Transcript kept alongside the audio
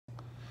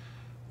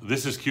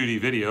This is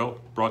QD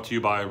video brought to you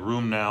by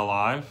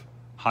RheumNow.Live.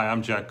 Hi,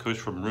 I'm Jack Cush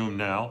from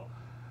RheumNow.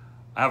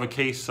 I have a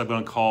case I'm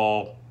going to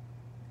call,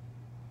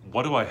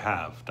 "What do I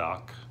have,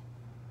 Doc?"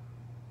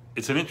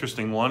 It's an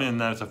interesting one in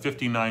that it's a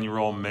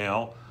 59-year-old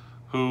male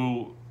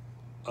who,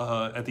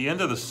 at the end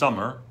of the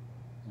summer,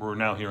 we're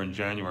now here in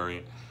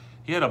January,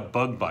 he had a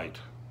bug bite.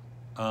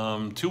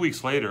 2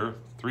 weeks later,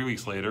 3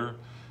 weeks later,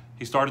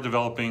 he started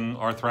developing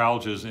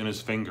arthralgias in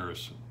his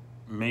fingers,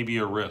 maybe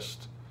a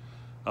wrist.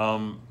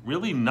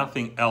 Really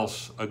nothing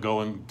else to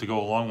go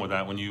along with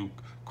that. When you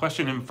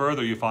question him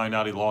further, you find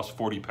out he lost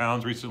 40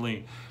 pounds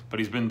recently, but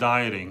he's been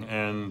dieting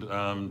and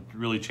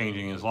really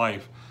changing his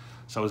life.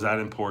 So is that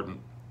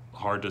important?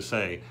 Hard to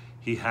say.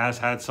 He has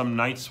had some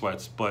night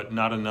sweats, but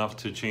not enough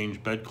to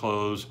change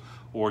bedclothes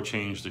or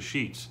change the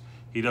sheets.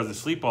 He doesn't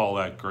sleep all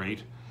that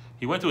great.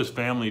 He went to his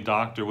family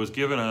doctor, was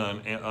given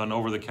an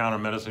over-the-counter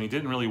medicine. He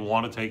didn't really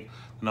want to take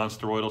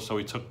non-steroidal, so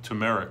he took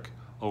turmeric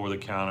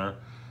over-the-counter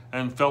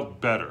and felt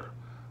better.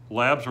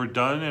 Labs were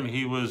done, and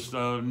he was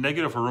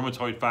negative for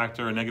rheumatoid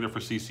factor and negative for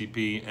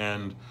CCP,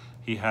 and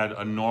he had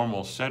a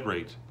normal SED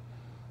rate.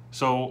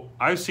 So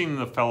I've seen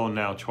the fellow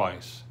now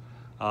twice.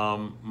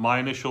 My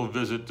initial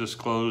visit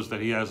disclosed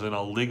that he has an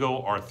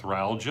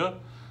oligoarthralgia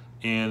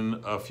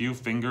in a few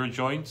finger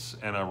joints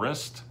and a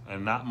wrist,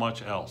 and not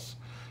much else.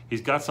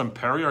 He's got some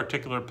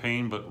periarticular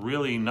pain, but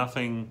really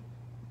nothing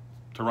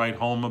to write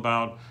home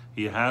about.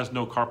 He has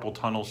no carpal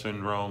tunnel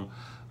syndrome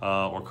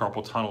or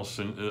carpal tunnel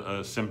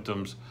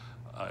symptoms.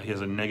 He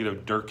has a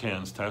negative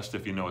Durkan's test,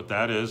 if you know what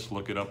that is.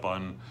 Look it up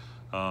on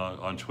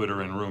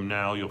Twitter and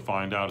RheumNow. You'll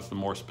find out it's the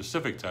more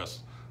specific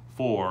test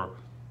for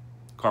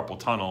carpal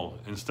tunnel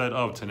instead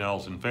of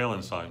Tinel's and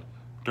Phelan's sign.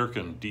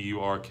 Durkan,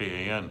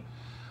 D-U-R-K-A-N.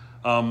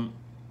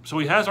 So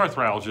he has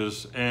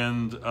arthralgias,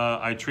 and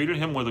I treated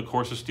him with a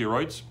course of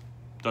steroids.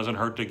 Doesn't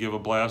hurt to give a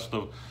blast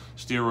of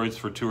steroids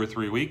for 2 or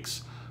 3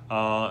 weeks.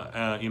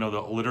 You know,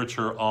 the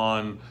literature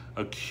on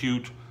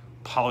acute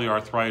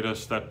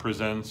polyarthritis that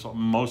presents,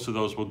 most of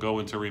those will go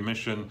into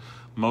remission.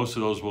 Most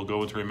of those will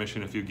go into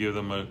remission if you give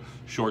them a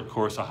short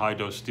course of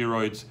high-dose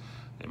steroids.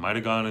 They might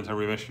have gone into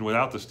remission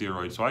without the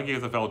steroids. So I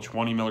gave the fellow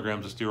 20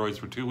 milligrams of steroids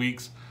for 2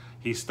 weeks.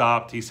 He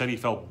stopped. He said he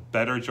felt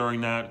better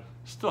during that.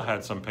 Still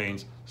had some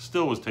pains.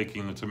 Still was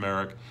taking the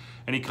turmeric.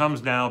 And he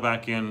comes now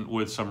back in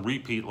with some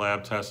repeat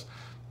lab tests,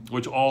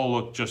 which all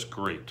look just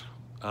great.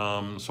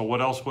 So what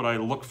else would I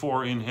look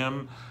for in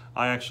him?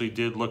 I actually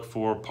did look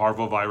for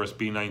parvovirus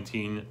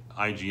B19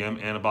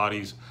 IgM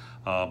antibodies.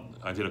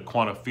 I did a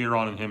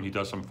quantiferon in him. He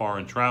does some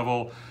foreign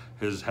travel.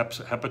 His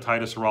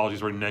hepatitis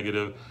serologies were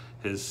negative.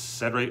 His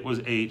SED rate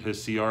was 8. His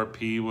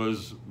CRP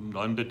was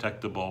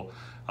undetectable.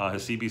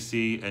 His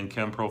CBC and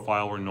chem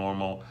profile were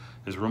normal.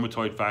 His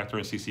rheumatoid factor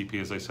and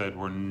CCP, as I said,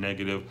 were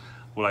negative.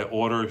 Would I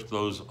order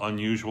those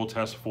unusual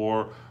tests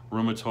for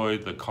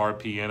rheumatoid, the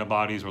CAR-P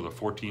antibodies or the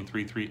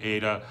 14-3-3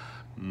 ADA?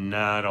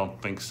 Nah, I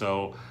don't think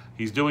so.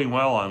 He's doing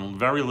well on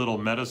very little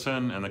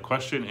medicine, and the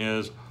question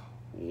is,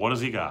 what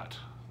has he got,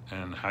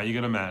 and how are you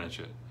going to manage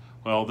it?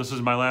 Well, this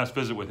is my last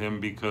visit with him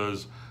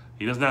because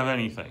he doesn't have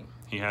anything.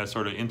 He has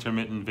sort of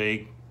intermittent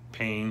vague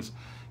pains.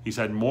 He's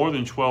had more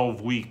than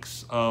 12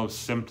 weeks of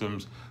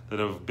symptoms that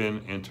have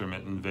been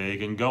intermittent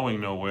vague and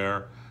going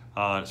nowhere,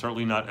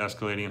 certainly not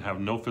escalating, and have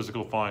no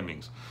physical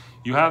findings.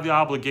 You have the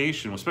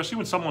obligation, especially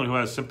with someone who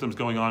has symptoms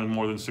going on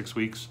more than 6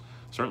 weeks,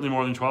 certainly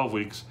more than 12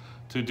 weeks,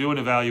 to do an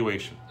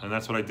evaluation. And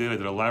that's what I did. I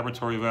did a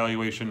laboratory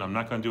evaluation. I'm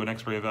not going to do an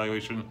x-ray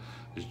evaluation.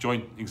 His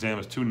joint exam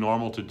is too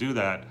normal to do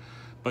that.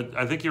 But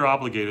I think you're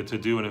obligated to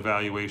do an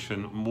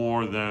evaluation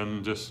more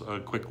than just a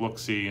quick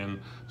look-see and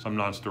some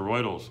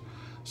non-steroidals.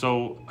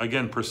 So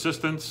again,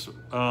 persistence,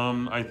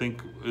 I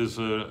think, is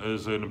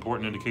an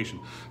important indication.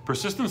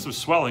 Persistence of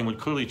swelling would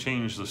clearly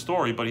change the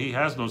story, but he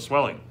has no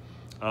swelling.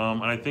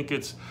 And I think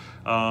it's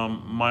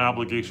my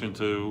obligation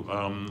to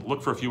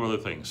look for a few other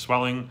things: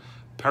 swelling,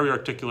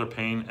 periarticular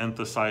pain,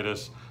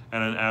 enthesitis,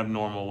 and an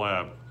abnormal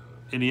lab.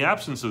 In the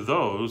absence of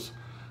those,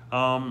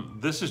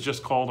 this is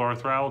just called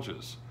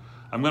arthralgias.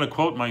 I'm going to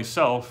quote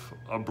myself,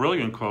 a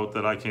brilliant quote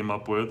that I came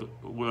up with,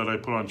 that I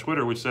put on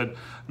Twitter, which said,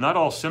 "Not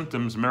all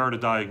symptoms merit a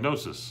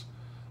diagnosis.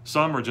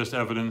 Some are just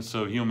evidence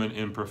of human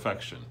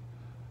imperfection."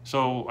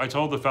 So I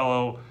told the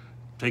fellow,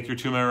 take your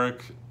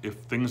turmeric. If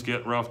things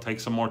get rough, take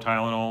some more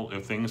Tylenol.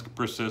 If things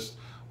persist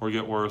or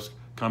get worse,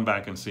 come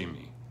back and see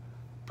me.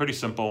 Pretty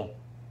simple,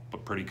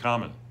 but pretty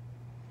common.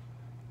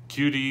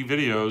 QD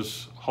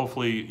videos,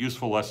 hopefully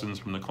useful lessons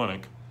from the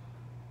clinic.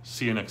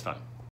 See you next time.